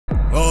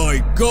I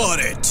got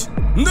it!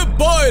 The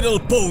vital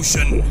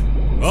potion!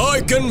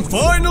 I can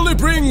finally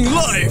bring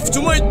life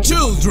to my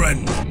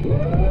children!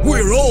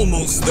 We're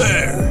almost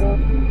there!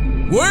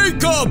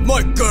 Wake up,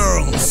 my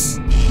girls!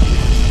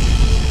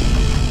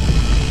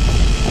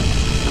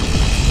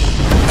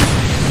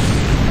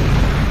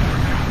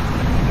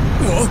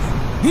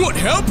 What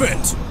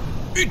happened?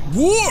 It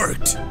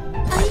worked!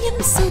 I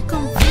am so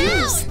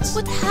confused.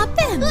 What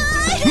happened?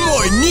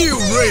 My new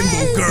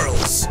rainbow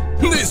girls!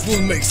 This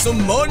will make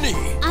some money!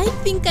 I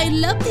think I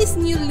love this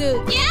new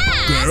look.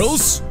 Yeah!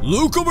 Girls,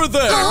 look over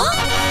there!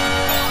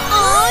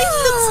 Oh, it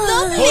looks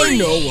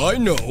lovely! I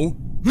know.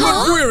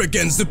 But we're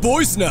against the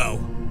boys now.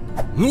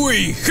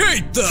 We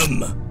hate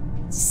them!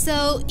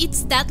 So,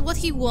 it's that what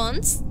he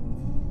wants?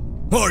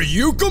 Are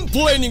you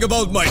complaining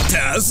about my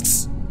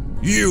tasks?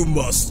 You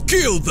must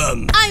kill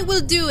them! I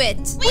will do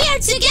it! We are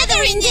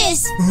together in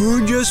this!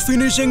 Just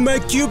finishing my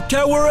cube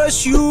tower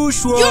as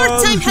usual. Your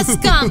time has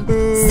come!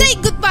 Say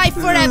goodbye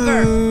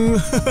forever!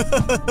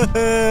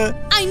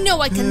 I know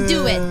I can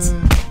do it!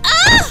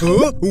 Ah!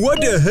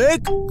 What the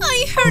heck?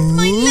 I hurt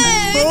my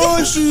leg!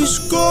 Oh, she's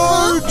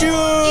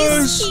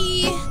gorgeous! Is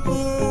she?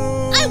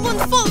 I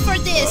won't fall for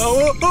this!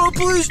 Oh,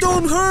 please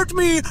don't hurt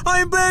me!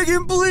 I'm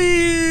begging,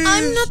 please!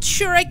 I'm not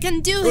sure I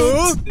can do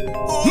it.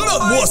 That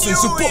wasn't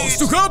supposed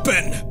to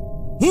happen!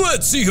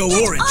 Let's see how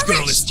Orange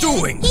Girl is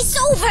doing! It's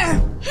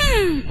over!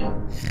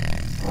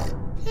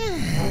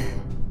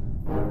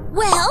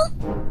 Well,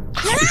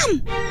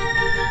 here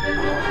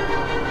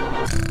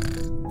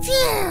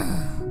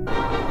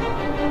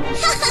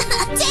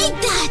Take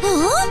that!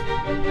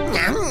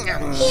 Huh?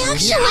 He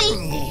actually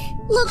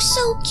looks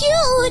so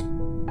cute!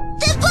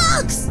 The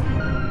box!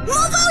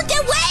 Move out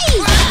the way!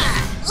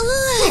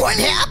 What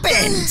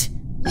happened?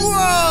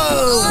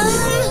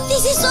 Whoa!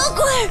 This is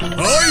awkward!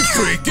 I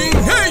freaking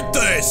hate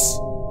this!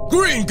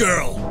 Green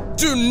Girl,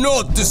 do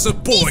not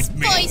disappoint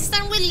me!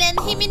 Poison will end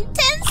him in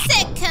 10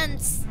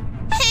 seconds!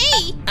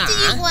 Hey, do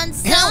you want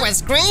some? I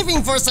was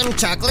craving for some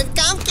chocolate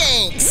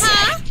cupcakes!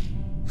 Huh?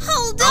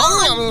 Hold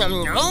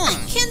on! I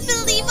can't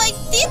believe I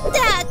did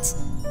that!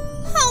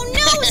 Oh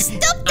no,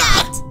 stop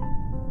that!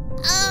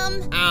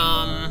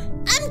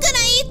 I'm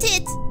gonna eat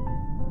it!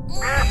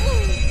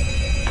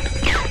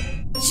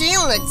 She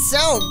looks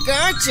so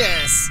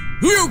gorgeous!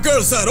 You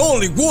girls had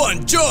only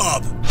one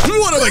job!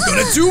 What am I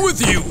gonna do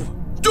with you?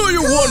 Do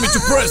you want me to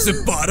press the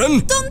button?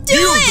 Don't do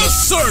you it!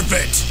 deserve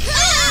it!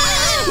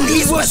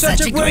 This was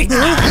such a great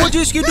What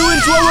is he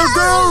doing to our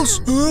girls?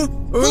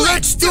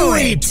 Let's do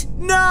it!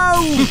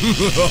 No!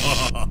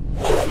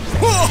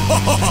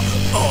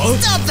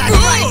 Stop that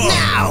right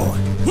now!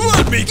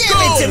 Let me Give go!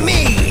 it to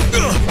me!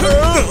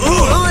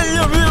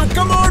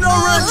 Come on,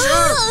 Orange!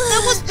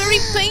 That was very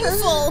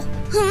painful!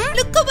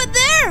 Look over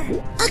there!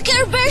 A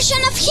girl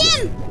version of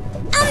him!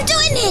 I'm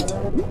doing it!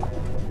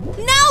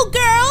 Now,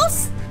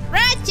 girls!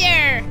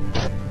 Roger!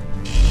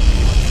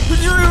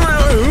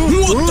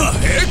 What the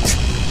heck?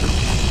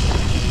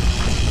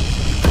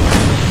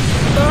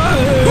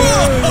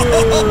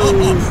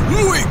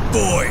 Weak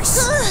boys!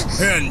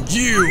 And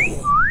you!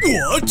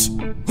 What?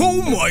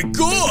 Oh my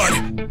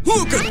god!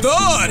 Look at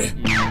that!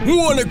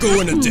 Wanna go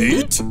on a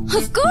date?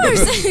 Of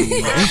course!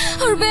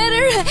 Or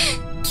better...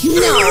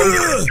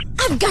 No!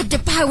 I've got the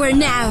power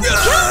now!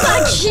 Come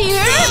back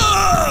here!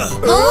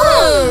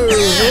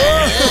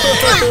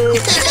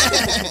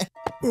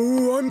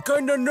 Oh, I'm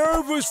kinda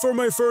nervous for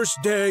my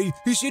first day.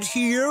 Is it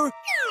here?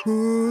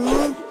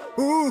 Why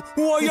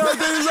are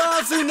they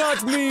laughing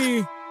at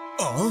me?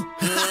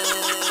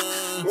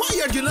 Why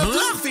are you not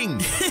laughing?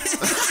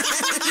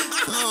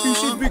 Is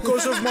it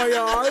because of my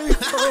eye?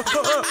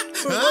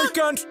 I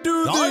can't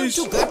do Time this.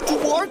 to get to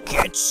work,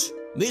 kids.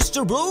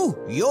 Mr. Blue,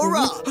 you're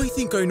up. I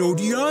think I know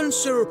the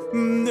answer.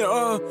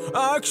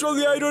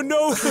 Actually, I don't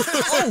know.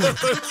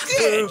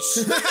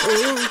 Kids!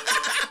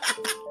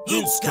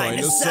 It's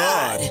kinda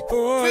sad.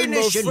 I'm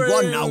Finish a in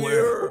 1 hour.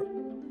 failure.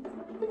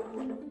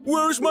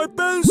 Where's my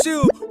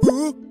pencil?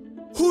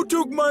 Who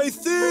took my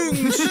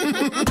things?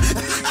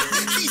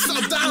 He's so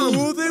dumb.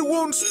 Oh, they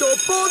won't stop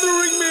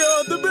bothering me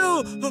on the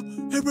bill.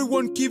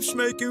 Everyone keeps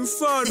making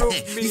fun of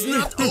me. It's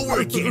not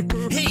over yet.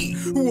 Hey,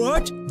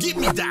 What? give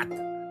me that.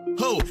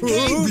 Oh,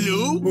 hey,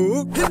 Blue.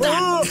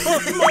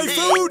 My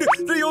food!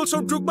 They also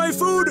took my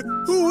food!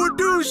 Who would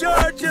do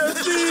such a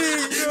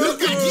thing?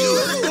 Look at you.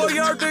 Why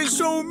are they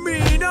so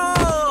mean?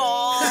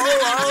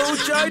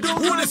 Ouch! I don't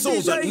What want is all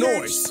this. that I hate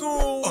noise?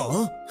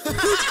 school.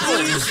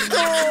 Please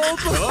stop!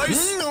 Guys,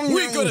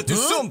 we gotta do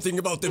something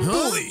about the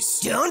bullies!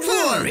 Don't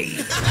worry!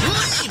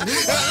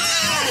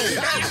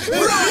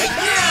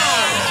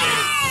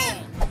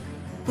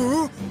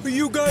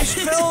 You guys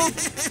help!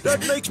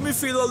 That makes me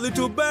feel a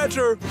little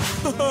better.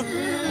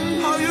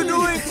 How you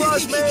doing,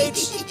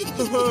 classmates?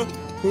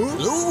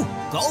 Blue,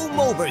 come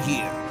over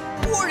here.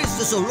 What is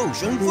the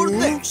solution for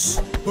this?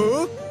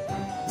 Look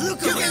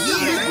over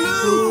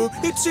here!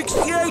 It's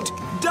 68!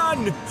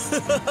 Done!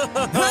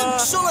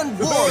 Excellent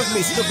work,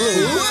 Mr.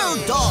 Blue. Well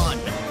done.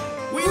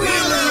 We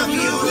love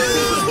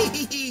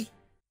you!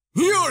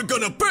 You're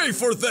gonna pay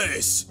for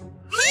this!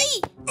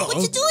 Hey! What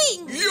you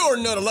doing? You're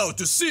not allowed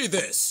to see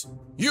this.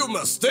 You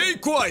must stay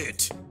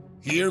quiet.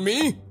 Hear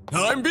me?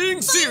 I'm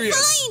being serious.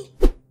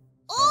 Fine.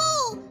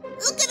 Oh,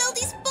 look at all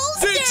these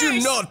posters. Did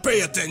you not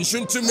pay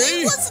attention to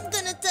me? I wasn't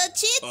gonna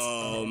touch it.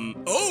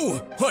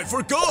 Oh, I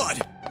forgot.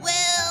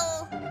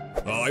 Well...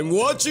 I'm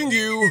watching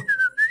you.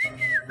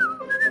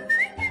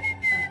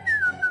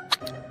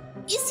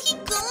 Is he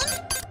gone?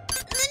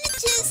 Let me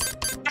just...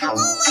 Oh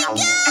my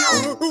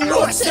god!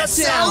 What's that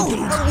sound?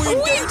 Are we in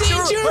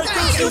danger? I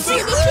can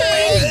feel the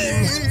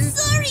pain. I'm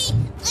sorry.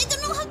 I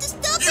don't know how to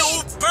stop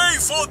You'll it. pay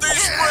for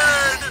this,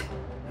 Red.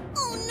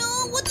 Oh no,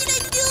 what did I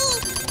do?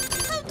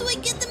 How do I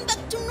get them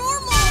back to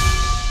normal?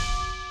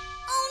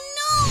 Oh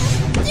no,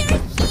 they're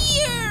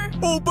here.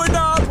 Open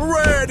up,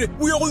 Red.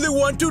 We only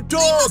want to I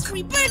talk. must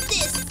rebirth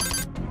this.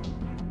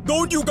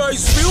 Don't you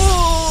guys feel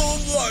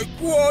like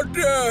what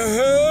the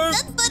heck?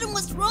 That button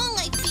was wrong,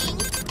 I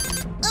think.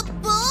 A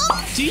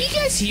bomb? Do you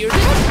guys hear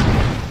that?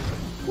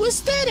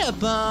 Was that a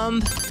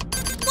bomb?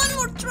 One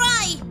more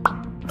try.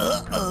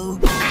 Uh-oh.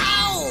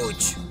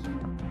 Ouch!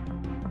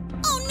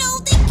 Oh no,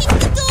 they kicked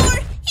the door.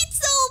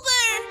 It's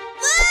over.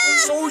 Ah!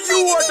 So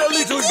you are the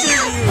little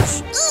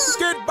genius. Ugh,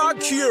 Get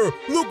back here.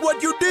 Look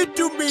what you did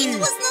to me. it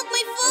was not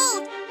my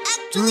fault.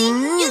 Actually,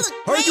 you look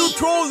Are you great.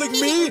 trolling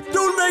me?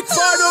 Don't make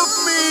fun of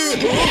me.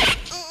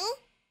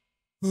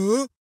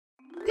 Huh?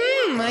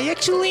 I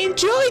actually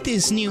enjoy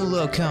this new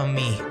look on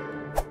me.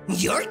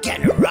 You're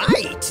kinda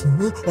right.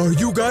 Are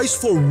you guys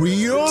for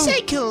real?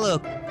 Take a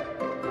look.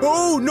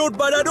 Oh, not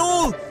bad at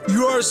all.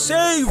 You are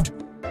saved.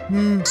 I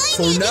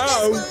For knew you guys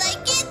now. will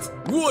like it.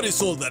 What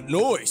is all that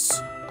noise?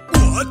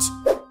 What?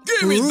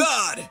 Give me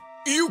that!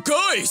 You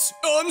guys,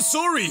 I'm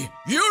sorry.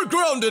 You're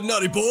grounded,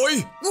 naughty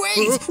boy.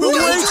 Wait!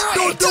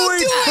 Don't do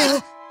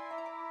it.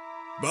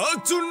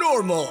 Back to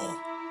normal.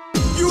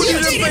 You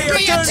didn't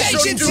pay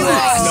attention to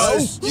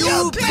us.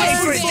 You'll pay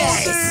for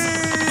I this!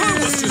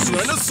 was just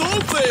trying to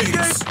solve things.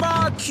 Get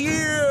back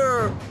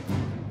here.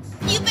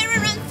 You better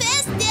run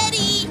fast,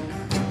 Daddy.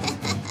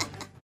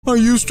 I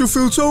used to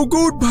feel so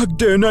good back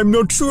then. I'm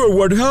not sure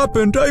what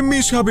happened. I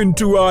miss having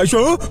two eyes,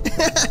 huh?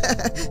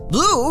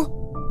 Blue?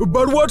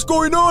 But what's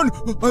going on?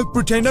 I'll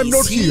pretend I'm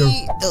not Is here.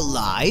 he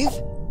alive?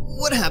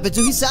 What happened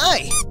to his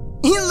eye?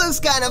 He looks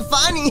kind of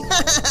funny.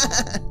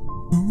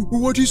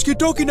 What is he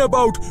talking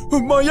about?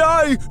 My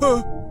eye!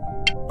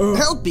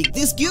 How big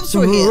these cubes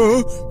for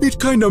him? It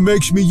kinda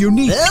makes me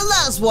unique. The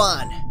last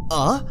one.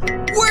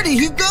 Where did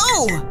he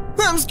go?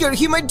 I'm scared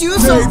he might do Take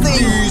something.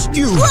 these,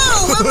 you.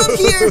 Whoa, I'm up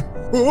here.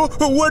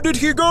 Where did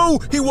he go?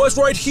 He was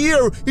right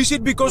here. Is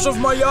it because of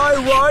my eye,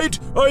 right?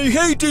 I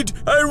hate it.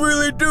 I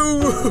really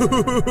do.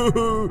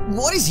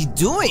 What is he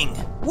doing?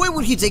 Why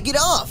would he take it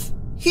off?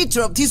 He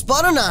dropped his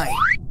button eye.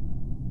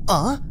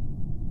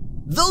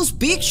 Those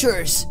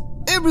pictures.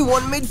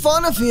 Everyone made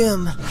fun of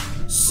him.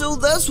 So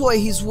that's why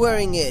he's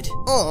wearing it.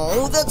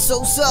 Oh, that's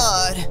so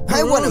sad.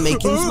 I want to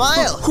make him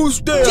smile. Who's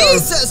there?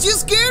 Jesus, you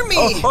scared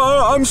me.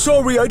 I'm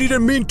sorry. I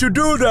didn't mean to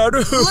do that.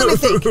 Let me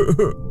think.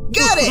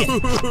 Got it!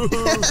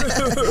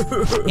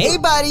 Hey,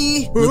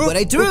 buddy! Look what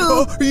I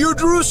drew! You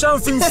drew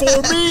something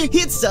for me?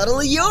 It's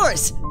totally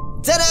yours!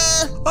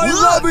 Ta-da! I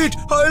love it!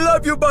 I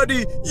love you,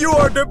 buddy! You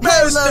are the I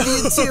best! love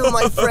you too,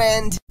 my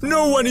friend!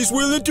 No one is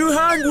willing to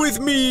hang with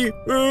me!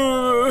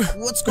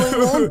 What's going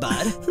on,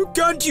 bud?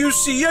 Can't you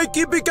see? I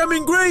keep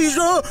becoming grayish,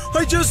 huh?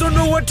 I just don't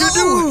know what to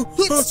do!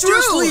 It's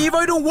Just true. leave!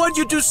 I don't want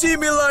you to see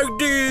me like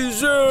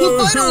this! If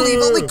I don't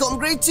leave, I'll become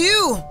gray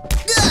too!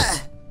 Gah!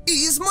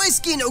 Is my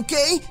skin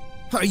okay?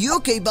 Are you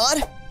okay,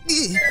 bud?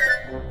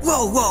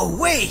 Whoa,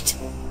 wait!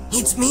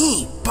 It's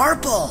me,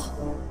 Purple!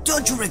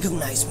 Don't you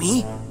recognize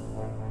me?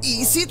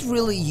 Is it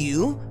really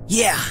you?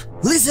 Yeah,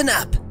 listen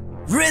up!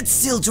 Red's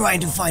still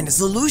trying to find a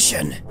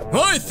solution.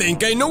 I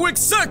think I know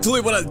exactly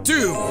what I'll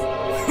do.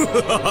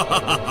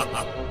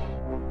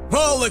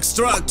 I'll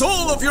extract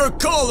all of your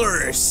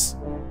colors.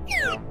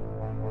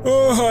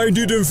 I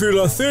didn't feel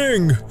a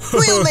thing!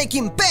 We'll make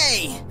him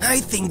pay!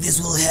 I think this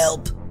will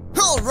help.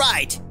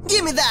 Alright,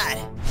 give me that!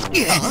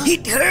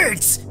 It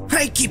hurts!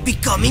 I keep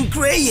becoming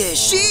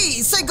grayish!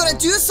 Jeez, I gotta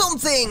do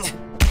something!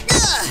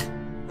 Ugh,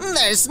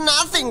 there's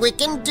nothing we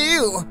can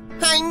do!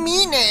 I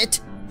mean it!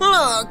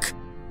 Look!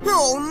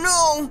 Oh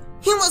no!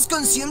 He was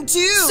consumed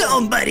too!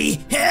 Somebody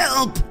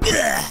help!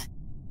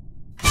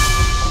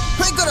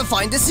 I gotta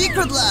find the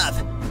secret lab!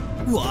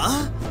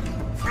 What?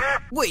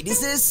 Wait,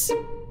 is this...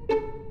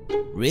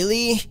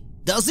 Really?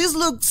 Does this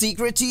look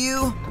secret to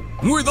you?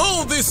 With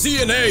all this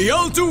DNA,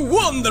 I'll do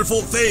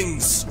wonderful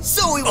things.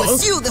 So it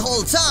was you the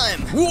whole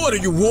time! What do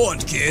you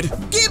want, kid?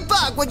 Give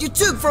back what you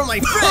took from my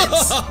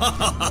friends!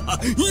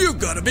 You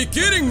gotta be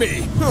kidding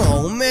me.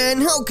 Oh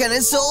man, how can I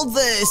solve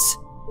this?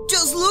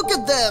 Just look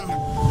at them!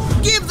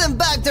 Give them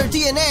back their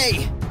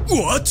DNA!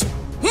 What?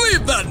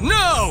 Leave that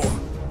now!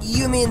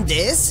 You mean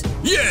this?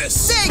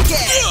 Yes! Take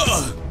it!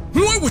 Ugh!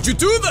 Why would you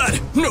do that?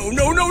 No!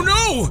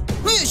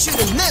 You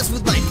shouldn't mess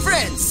with my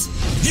friends!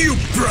 You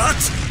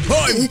brat!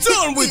 I'm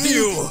done with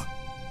you!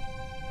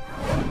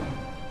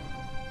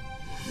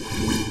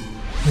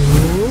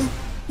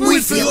 We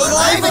feel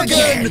alive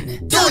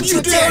again! Don't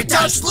you dare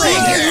touch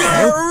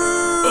Playtime!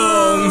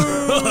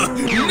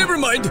 Never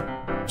mind.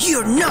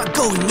 You're not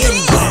going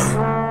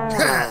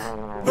anywhere!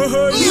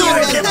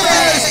 You're the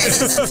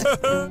best!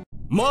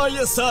 My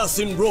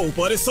assassin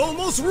robot is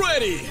almost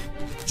ready.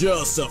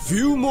 Just a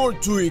few more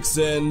tweaks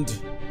and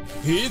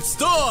it's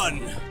done.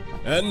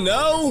 And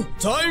now,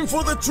 time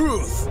for the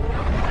truth.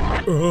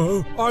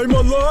 I'm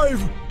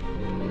alive!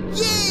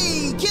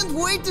 Yay! Can't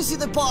wait to see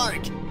the park.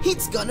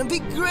 It's gonna be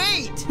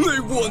great. They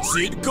won't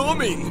see it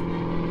coming.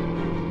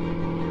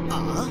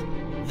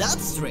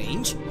 That's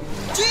strange.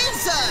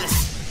 Jesus!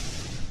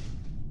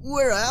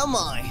 Where am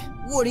I?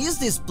 What is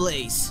this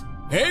place?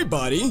 Hey,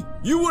 buddy,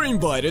 you were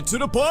invited to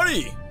the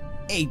party.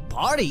 A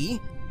party?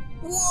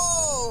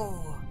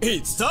 Whoa!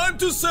 It's time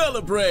to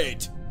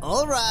celebrate.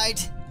 All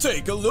right.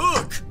 Take a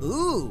look.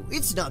 Ooh,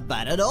 it's not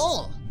bad at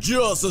all.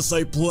 Just as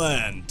I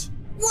planned.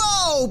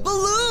 Whoa,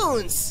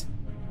 balloons!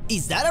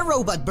 Is that a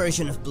robot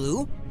version of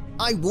Blue?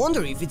 I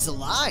wonder if it's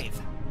alive.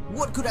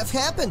 What could have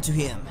happened to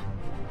him?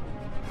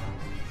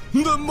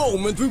 The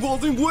moment we've all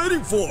been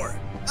waiting for.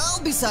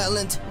 I'll be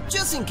silent,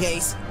 just in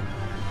case.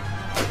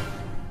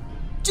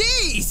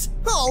 Jeez!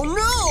 Oh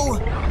no!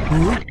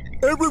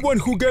 Everyone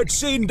who gets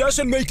seen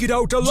doesn't make it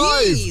out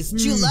alive! Jeez,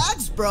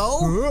 chillax,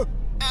 bro!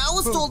 I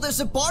was told there's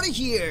a party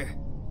here.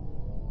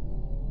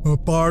 A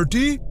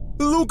party?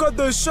 Look at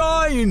the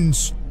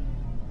signs!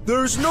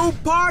 There's no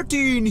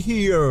party in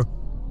here!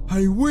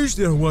 I wish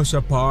there was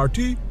a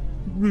party.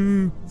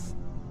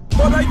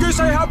 But I guess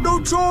I have no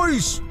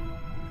choice!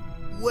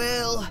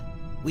 Well,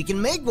 we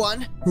can make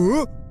one.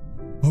 Huh?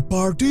 A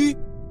party?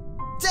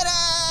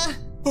 Ta-da!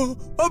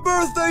 A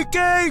birthday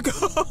cake!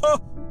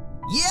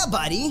 Yeah,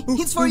 buddy,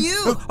 it's for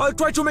you. I'll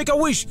try to make a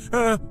wish.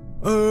 Ma'am.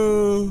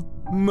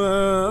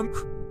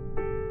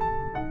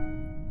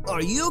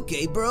 Are you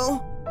okay,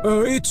 bro?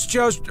 It's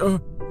just,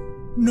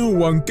 no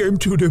one came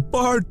to the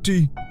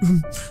party.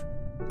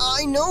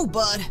 I know,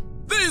 but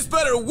This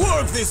better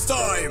work this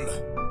time.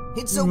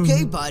 it's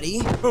okay, buddy.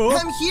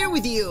 I'm here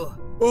with you.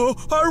 Oh,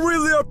 I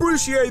really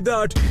appreciate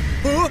that.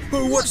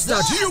 What's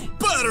that? You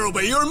better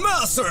obey your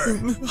master.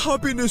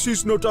 Happiness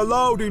is not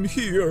allowed in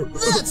here.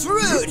 That's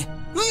rude.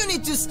 You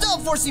need to stop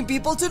forcing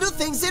people to do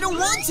things they don't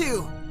want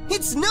to.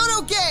 It's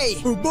not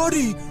okay.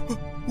 Buddy.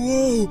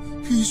 Whoa,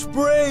 he's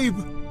brave.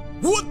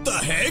 What the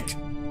heck?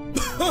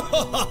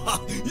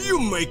 You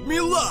make me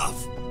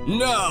laugh.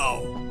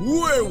 Now,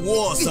 where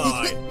was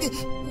I?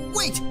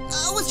 Wait,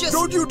 I was just...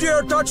 Don't you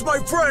dare touch my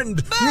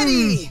friend.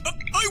 Buddy!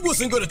 I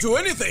wasn't gonna do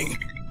anything.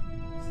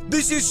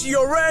 This is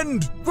your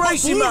end,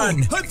 crazy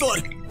man. I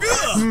thought.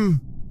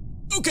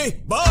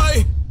 Okay,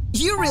 bye.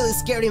 You really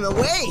scared him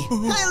away.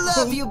 I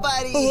love you,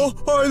 buddy. Oh,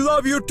 I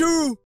love you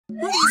too.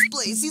 This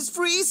place is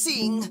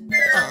freezing.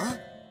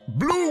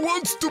 Blue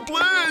wants to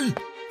play.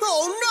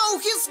 Oh no,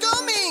 he's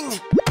coming.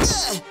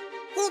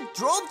 Who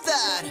dropped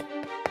that?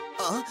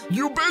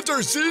 You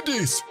better see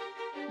this.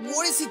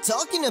 What is he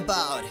talking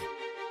about?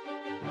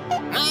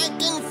 I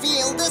can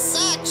feel the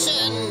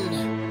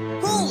suction.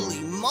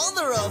 Holy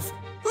mother of...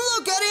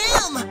 Look at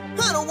him!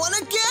 I don't want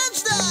to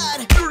catch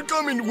that! You're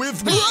coming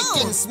with me. I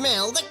can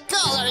smell the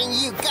color in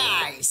you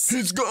guys.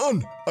 He's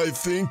gone, I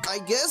think. I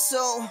guess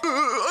so.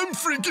 I'm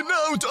freaking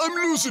out. I'm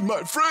losing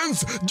my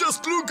friends.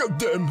 Just look at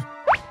them.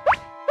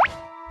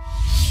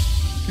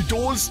 It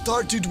all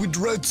started with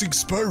Red's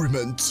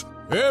experiment.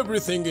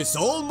 Everything is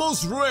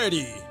almost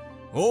ready.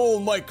 All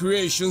my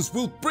creations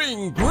will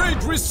bring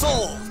great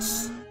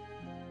results.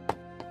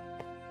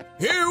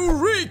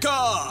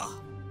 Eureka!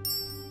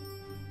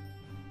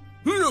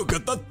 Look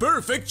at that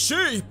perfect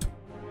shape!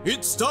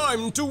 It's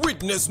time to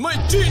witness my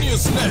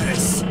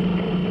geniusness!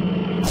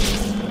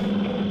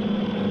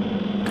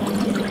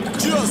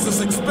 Just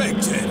as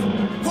expected!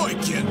 I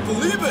can't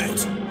believe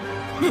it!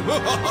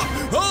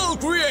 I'll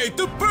create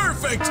the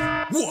perfect...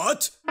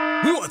 What?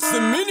 What's the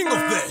meaning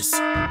of this?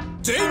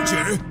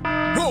 Danger?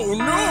 Oh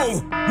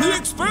no! The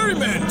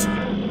experiment!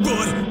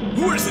 But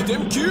where's the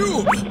damn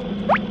cube?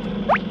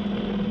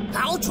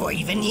 How do I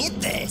even eat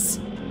this?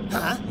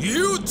 Huh?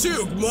 You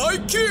took my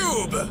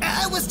cube!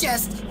 I was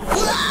just...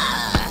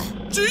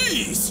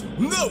 Jeez!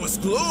 That was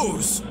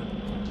close!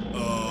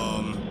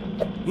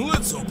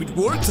 Let's hope it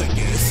works, I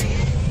guess.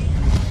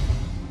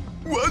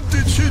 What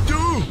did she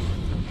do?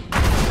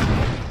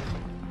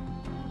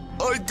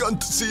 I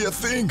can't see a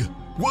thing.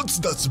 What's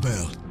that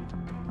smell?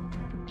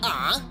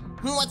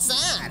 What's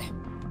that?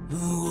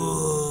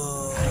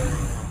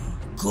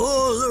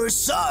 Color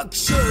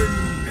suction!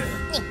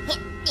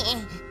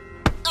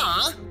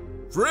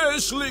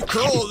 Freshly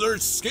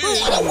colored skin!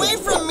 Get away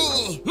from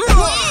me!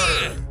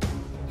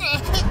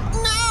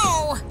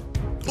 No!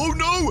 Oh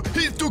no!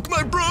 He took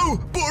my bro!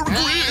 Poor I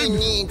Green!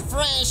 need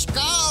fresh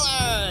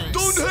colors!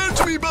 Don't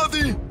hurt me,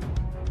 buddy!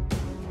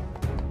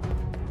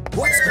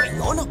 What's going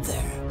on up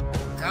there?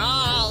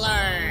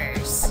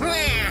 Colors!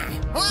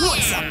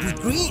 What's up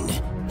with Green?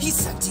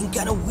 He's acting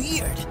kinda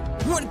weird.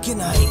 What can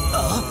I...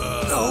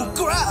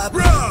 grab?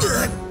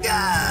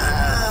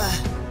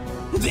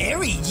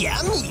 Very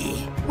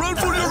yummy! Run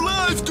for your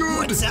life, dude!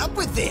 What's up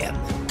with them?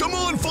 Come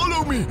on,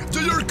 follow me!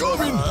 They are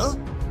coming!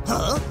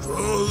 Huh?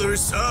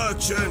 Colors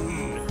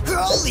action!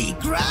 Holy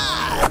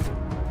crap!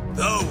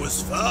 That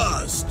was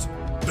fast,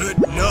 but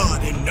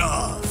not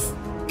enough.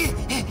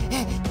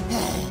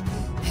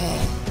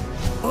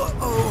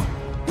 Uh-oh.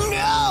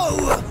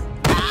 No!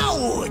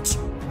 Ouch!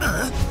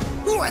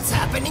 What's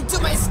happening to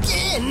my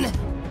skin?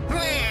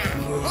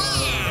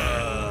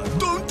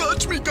 Don't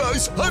touch me,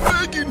 guys! I'm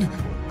begging!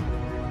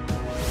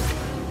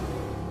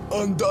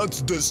 And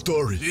that's the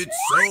story. Did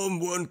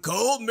someone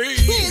call me?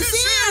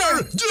 He's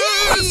here!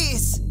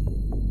 Yes!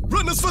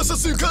 Run as fast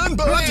as you can,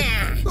 bud!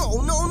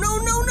 Oh, no, no,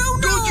 no, no,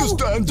 no! Don't you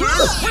stand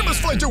there! We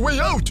must find a way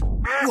out!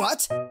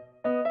 What?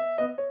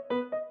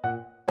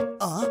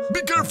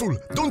 Be careful!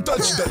 Don't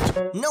touch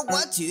that! No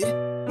what, dude?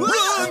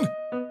 Run!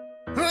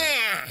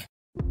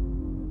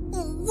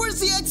 Where's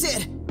the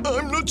exit?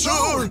 I'm not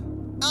sure!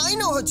 I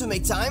know how to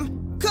make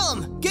time.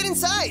 Come, get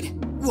inside.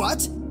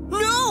 What?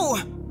 No!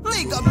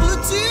 They got blue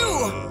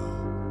too!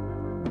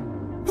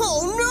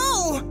 Oh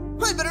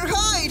no! I better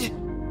hide!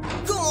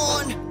 Come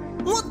on!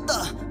 What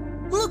the?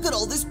 Look at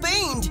all this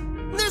paint!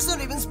 There's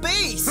not even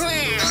space!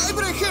 I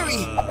better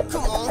hurry!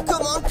 Come on,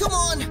 come on, come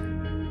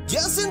on!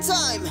 Just in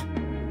time!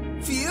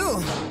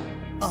 Phew!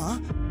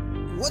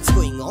 What's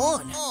going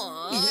on?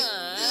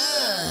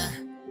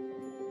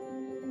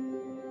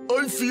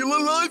 I feel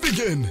alive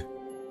again!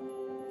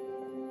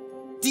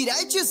 Did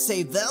I just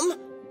save them?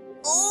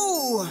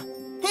 Oh!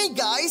 Hey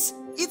guys!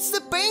 It's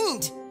the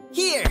paint!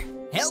 Here,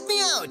 help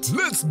me out!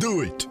 Let's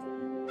do it!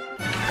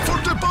 For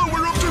the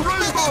power of the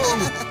rainbow!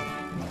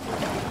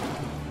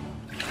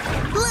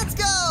 Let's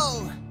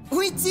go!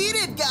 We did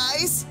it,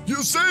 guys!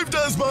 You saved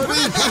us,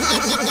 buddy!